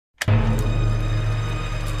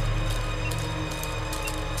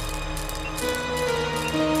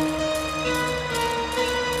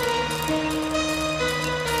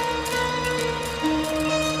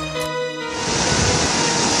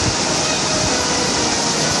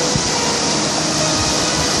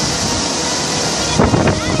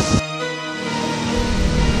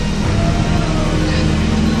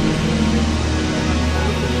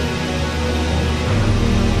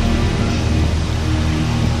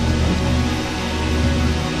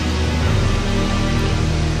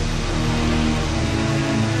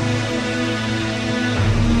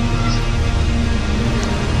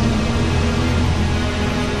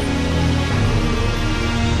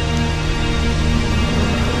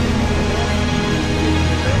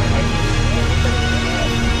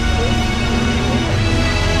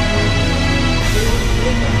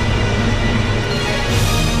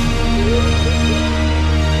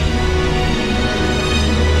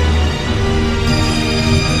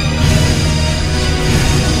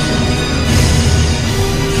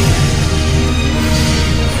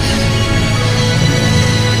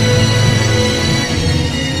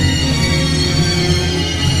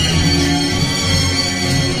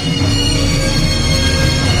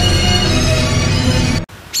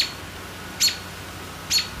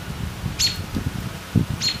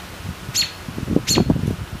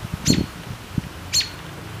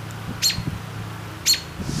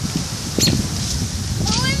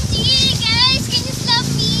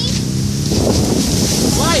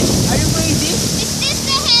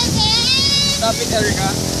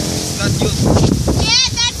Erica. It's not cute. Yeah,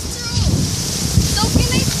 that's true. So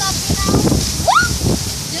can I stop you now? What?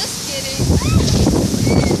 Just kidding.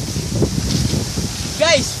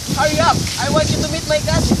 Guys, hurry up. I want you to meet my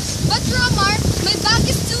cousins. But Romar, my bag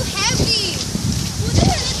is too heavy. Who the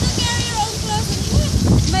hell is to carry your own clothes and what?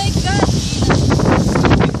 My God,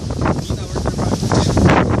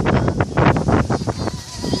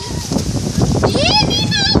 yeah,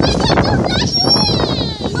 Nina! Oh my God, you're blushing!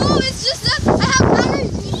 No, it's just that I have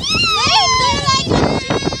allergies. Wait, do you like it?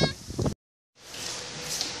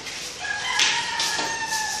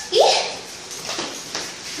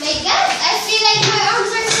 My God, I feel like my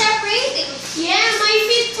arms are separating. Yeah, my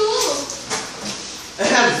feet too.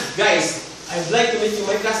 Guys, I'd like to meet you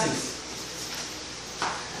my cousins.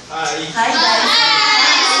 Hi. Hi guys.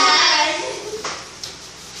 Hi.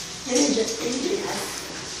 Can you just enjoy us?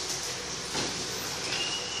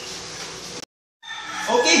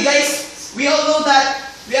 Okay guys, we all know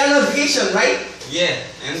that we are on vacation, right? Yeah,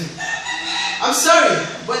 and I'm sorry,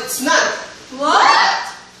 but it's not.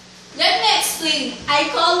 What? Let me explain. I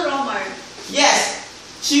call Romar. Yes,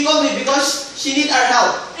 she called me because she need our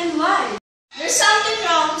help. And why? There's something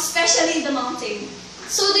wrong, especially in the mountain.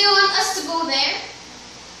 So do you want us to go there?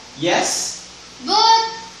 Yes? But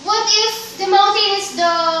what if the mountain is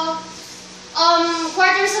the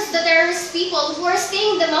quarters of the terrorist people who are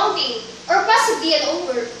staying in the mountain? Or possibly an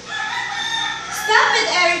ogre? Stop it,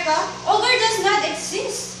 Erica. Ogre does not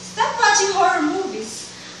exist. Stop watching horror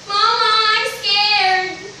movies. Mama, I'm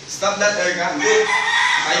scared. stop that, Erica. Look,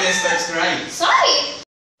 Aya starts crying. Sorry.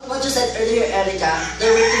 What you said earlier, Erica, the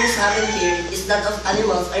way things happen here is that of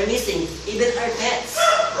animals are missing, even our pets.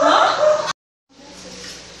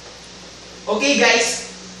 Okay guys,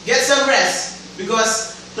 get some rest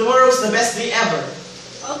because tomorrow's the best day ever.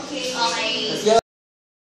 Okay. Okay. Let's go.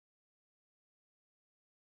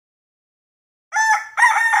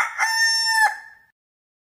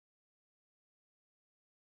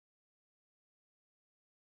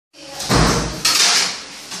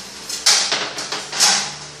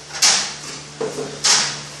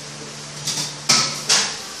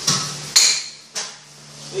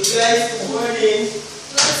 Hey guys, good morning.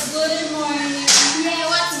 What's good in morning? Yeah,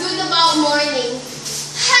 what's good about morning?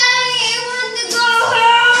 Hi, I want to go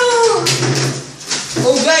home.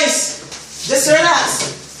 Oh guys, just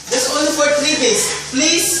relax. Just only for 3 days,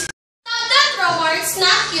 please. Stop that, Romar. It's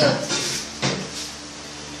not cute.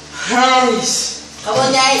 Nice. Come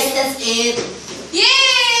on guys, that's it. Yay!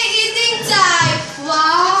 Eating time!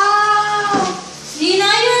 Wow! Nina,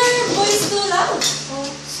 your voice too loud. Oh,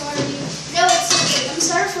 sorry. No, it's okay. I'm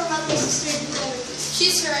sorry for what my sister did.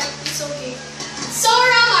 She's right. It's okay. So,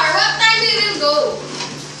 Romar, what time we will go?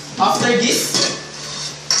 After this,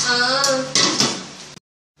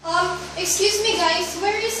 Excuse me guys,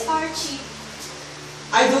 where is Archie?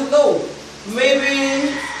 I don't know.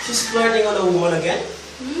 Maybe she's flirting on a woman again?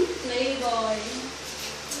 Playboy.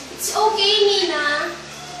 It's okay, Nina.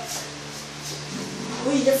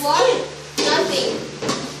 Uy, that's What? it. Nothing.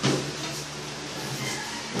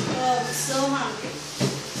 Oh, I'm so hungry.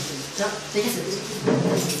 Take a sip.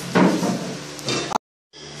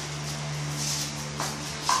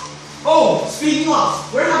 Oh, speaking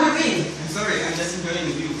of, where have you been? I'm sorry, I'm just enjoying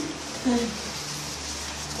the view.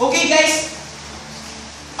 Okay guys,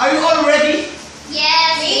 are you all ready?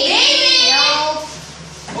 Yes, baby. No.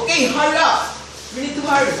 Okay, hurry up. We need to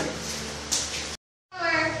hurry.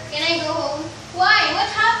 Romar, can I go home? Why? What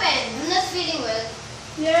happened? I'm not feeling well.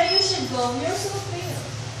 Yeah, you should go. You're so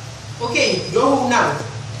pale. Okay, go home now.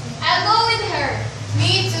 I'll go with her.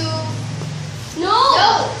 Me too. No.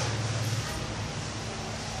 No.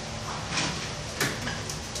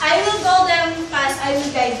 I will go them fast. I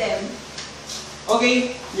will guide them.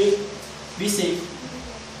 Okay, be safe.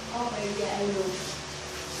 Okay, yeah, I will.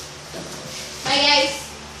 Bye, guys.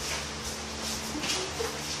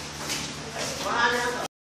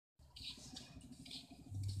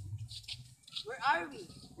 Where are we?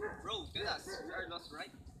 Bro, tell us, we are lost,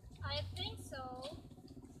 right? I think so.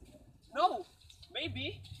 No,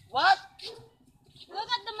 maybe. What? Look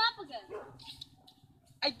at the map again.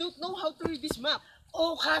 I don't know how to read this map.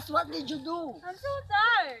 Oh, Cass, what did you do? I'm so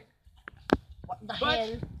tired. What the But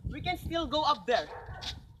hell? we can still go up there.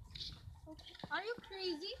 Are you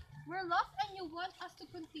crazy? We're lost and you want us to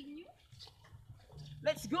continue?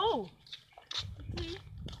 Let's go.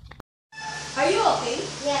 Are you okay?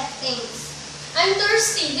 Yeah, thanks. I'm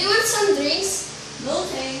thirsty. Do you want some drinks? No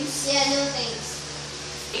thanks. Yeah, no thanks.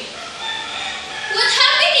 What's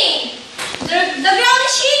happening? The ground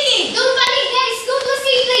is shaking. Don't panic, guys. Go to a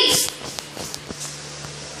safe place.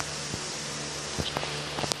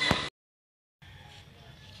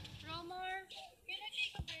 Romar, can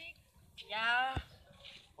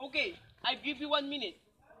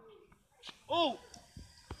Oh!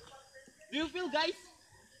 Do you feel, guys?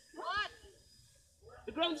 What?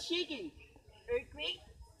 The ground is shaking. Earthquake?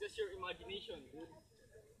 Just your imagination, dude.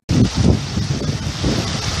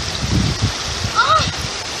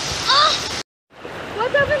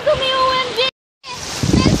 What happened to me, OMG?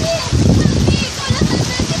 Messi! Help me! Call us at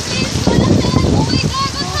Messi, please! Call us at... Oh my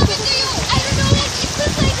God! What happened to you? I don't know, like, it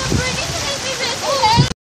feels like I'm burning. Help me, Messi!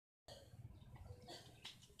 Help!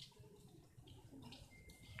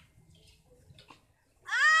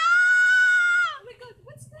 Ah! Oh my God,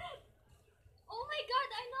 what's that? Oh my God,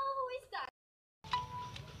 I know who is that.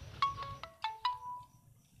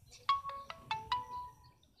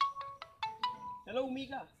 Hello,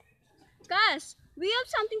 Mika. Gus, we have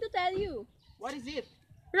something to tell you. What is it?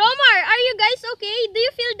 Romar, are you guys okay? Do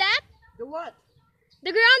you feel that? The what?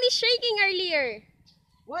 The ground is shaking earlier.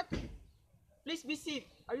 What? Please be safe.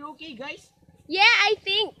 Are you okay, guys? Yeah, I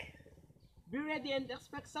think. Be ready and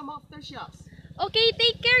expect some aftershocks. Okay,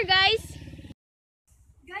 take care, guys.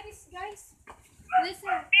 Guys, listen.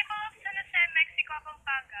 People of San Jose, Mexico,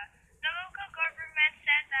 Pampanga, the local government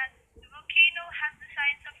said that the volcano has the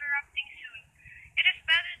signs of erupting soon. It is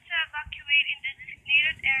better to evacuate in the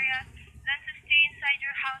designated areas than to stay inside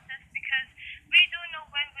your houses because we don't know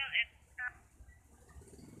when will it erupt.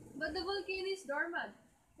 But the volcano is dormant.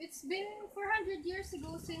 It's been 400 years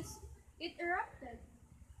ago since it erupted.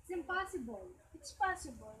 It's impossible. It's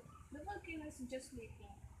possible. The volcano is just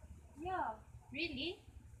sleeping. Yeah. Really?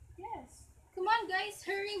 Yes. Come on, guys.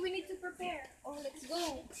 Hurry. We need to prepare. Oh, let's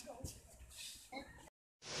go.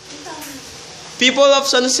 People of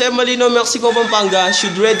San Jose, Malino, Mexico, Pampanga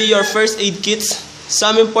should ready your first aid kits,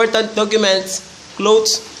 some important documents,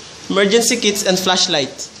 clothes, emergency kits, and flashlight.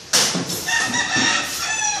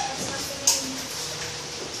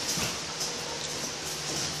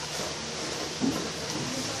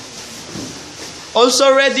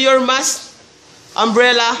 Also ready your mask,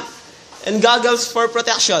 umbrella, and goggles for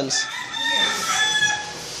protections.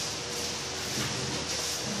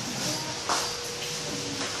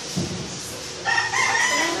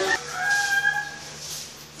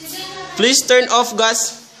 Please turn off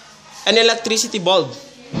gas and electricity bulb.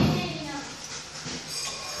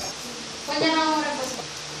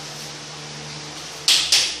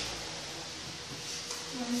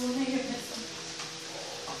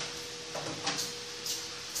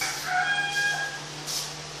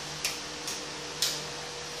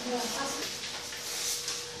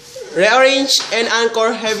 Rearrange and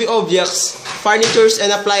anchor heavy objects, furnitures,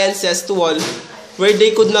 and appliances to wall where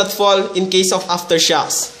they could not fall in case of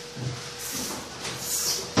aftershocks.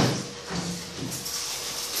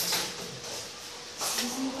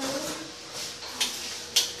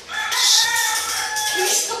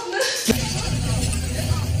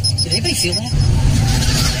 Did anybody feel that?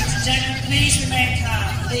 Gentlemen, please remain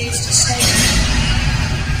calm. Please stay.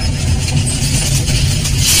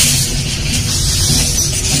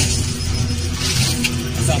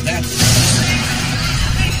 I thought that.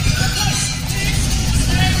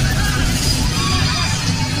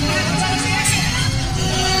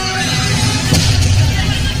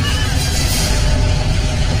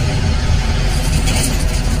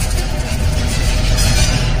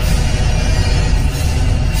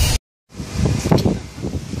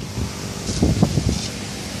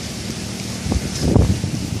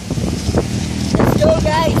 Let's go,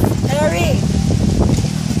 guys! Hurry!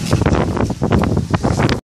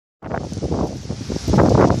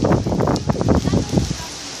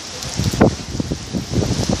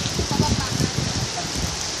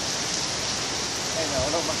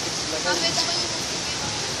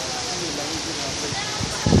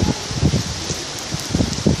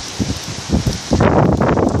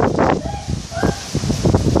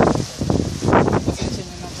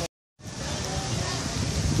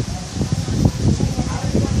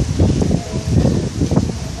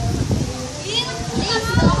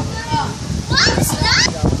 What's that?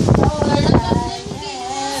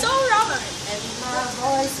 So, Robert.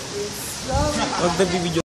 Wag na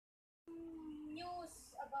video. News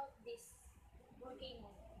about this volcano.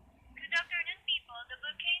 Good afternoon, people. The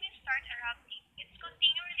volcano starts erupting. It's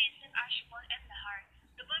continuing releasing ashfall and lahar.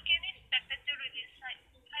 The volcano is expected to release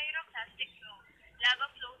pyroclastic flow, lava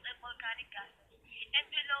flows, and volcanic gases, and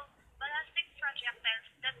below ballistic projectiles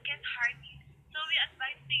that can harm you. So we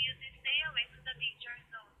advise you to stay away from the danger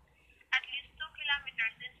zone, at least 2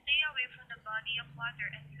 kilometers, and stay away from the body of water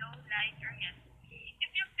and low-lying areas.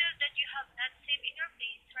 If you feel that you have not safe in your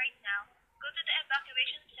place right now, go to the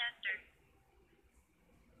evacuation center.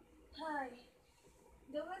 Hi.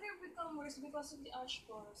 The weather become worse because of the ash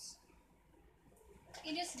falls.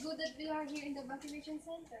 It is good that we are here in the evacuation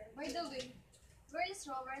center. By the way, where is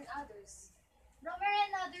Robert and others? Romer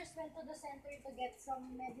and others went to the center to get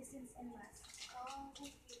some medicines and masks. Oh, okay.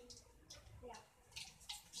 Yeah.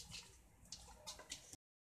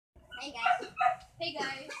 Hey guys. Hey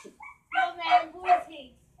guys. Romer, who is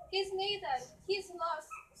he? He's Nathan. He's lost,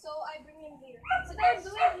 so I bring him here. So what are you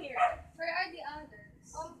doing here? Where are the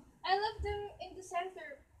others? I left them in the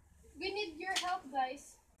center. We need your help,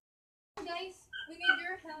 guys. Guys, we need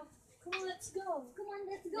your help. Come on, let's go. Come on,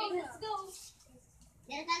 let's go. Let's go.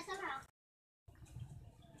 Dito tayo sa rock.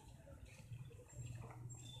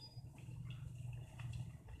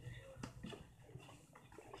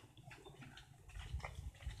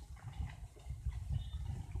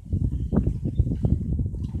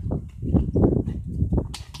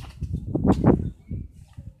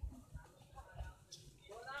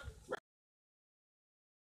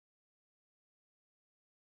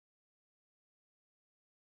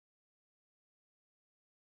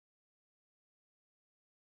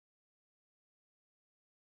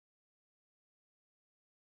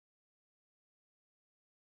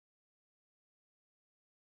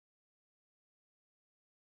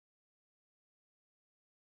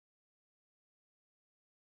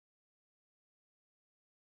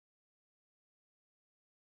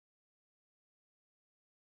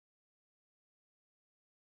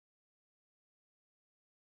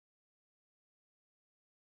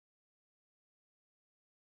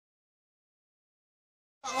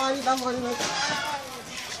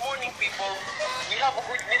 Good morning, people. We have a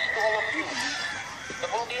good news to all of you. The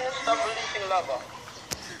volcano stopped releasing lava.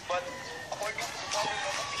 But according to the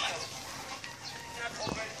government officials, it's not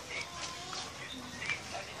over the state. You should stay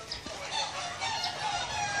a little before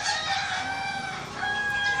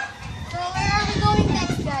So where are we going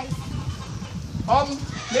next, guys?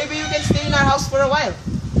 Maybe you can stay in our house for a while.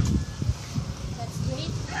 That's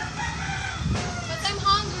great. But I'm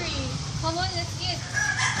hungry. Come on, let's eat.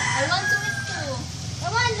 I want